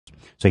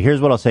So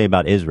here's what I'll say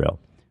about Israel.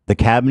 The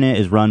cabinet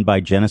is run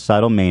by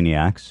genocidal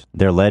maniacs.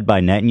 They're led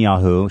by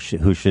Netanyahu,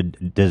 who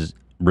should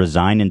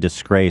resign in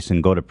disgrace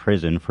and go to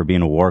prison for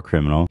being a war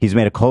criminal. He's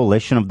made a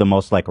coalition of the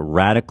most like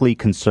radically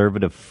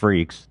conservative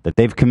freaks that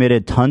they've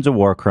committed tons of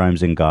war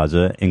crimes in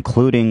Gaza,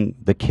 including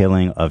the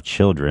killing of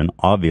children,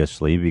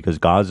 obviously, because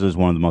Gaza is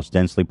one of the most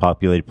densely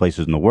populated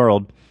places in the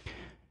world.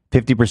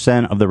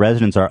 50% of the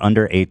residents are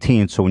under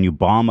 18. So when you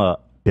bomb a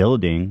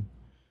building,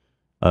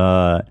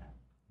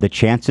 the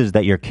chances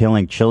that you're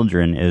killing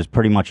children is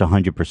pretty much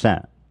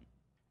 100%.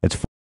 It's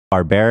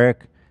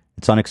barbaric.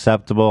 It's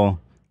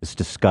unacceptable. It's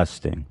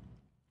disgusting.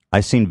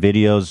 I've seen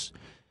videos,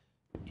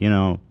 you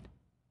know,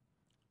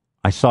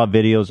 I saw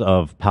videos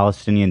of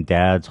Palestinian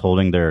dads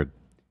holding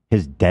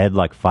his dead,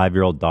 like,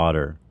 5-year-old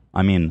daughter.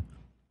 I mean,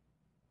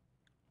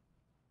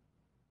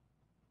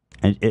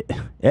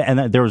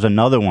 and there was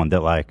another one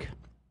that, like,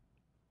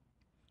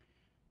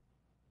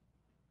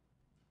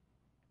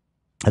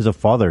 as a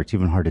father, it's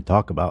even hard to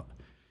talk about.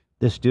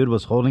 This dude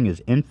was holding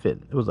his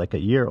infant. It was like a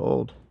year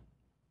old.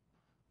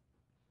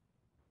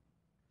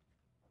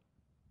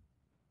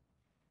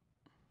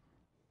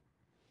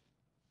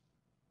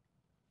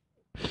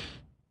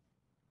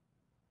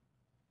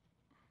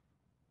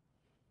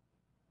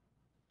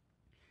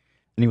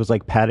 And he was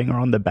like patting her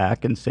on the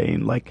back and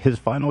saying like his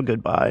final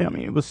goodbye. I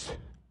mean,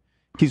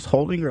 he's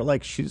holding her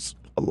like she's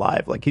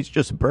alive, like he's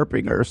just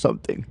burping her or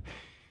something.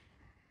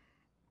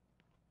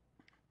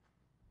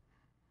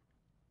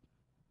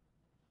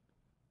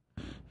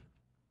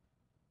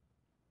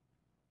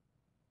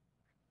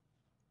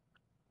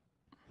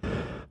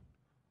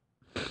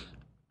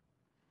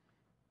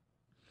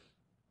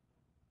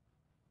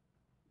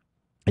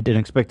 I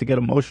didn't expect to get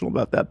emotional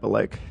about that, but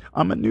like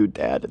I'm a new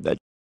dad and that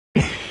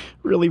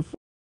really f***ed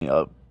me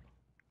up.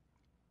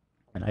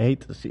 And I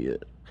hate to see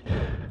it.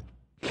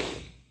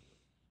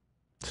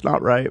 It's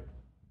not right.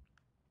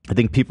 I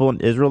think people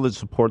in Israel that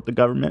support the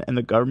government and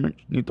the government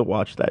need to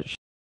watch that shit.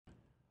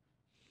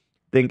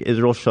 I think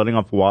Israel shutting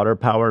off water,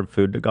 power, and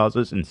food to Gaza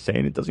is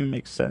insane. It doesn't even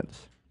make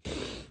sense.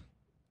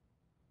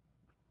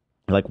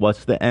 Like,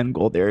 what's the end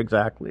goal there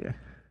exactly?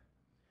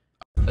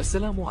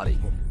 السلام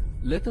عليكم.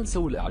 لا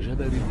تنسوا الإعجاب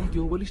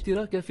بالفيديو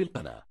والاشتراك في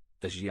القناة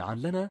تشجيعا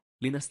لنا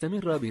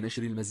لنستمر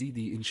بنشر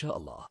المزيد إن شاء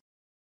الله.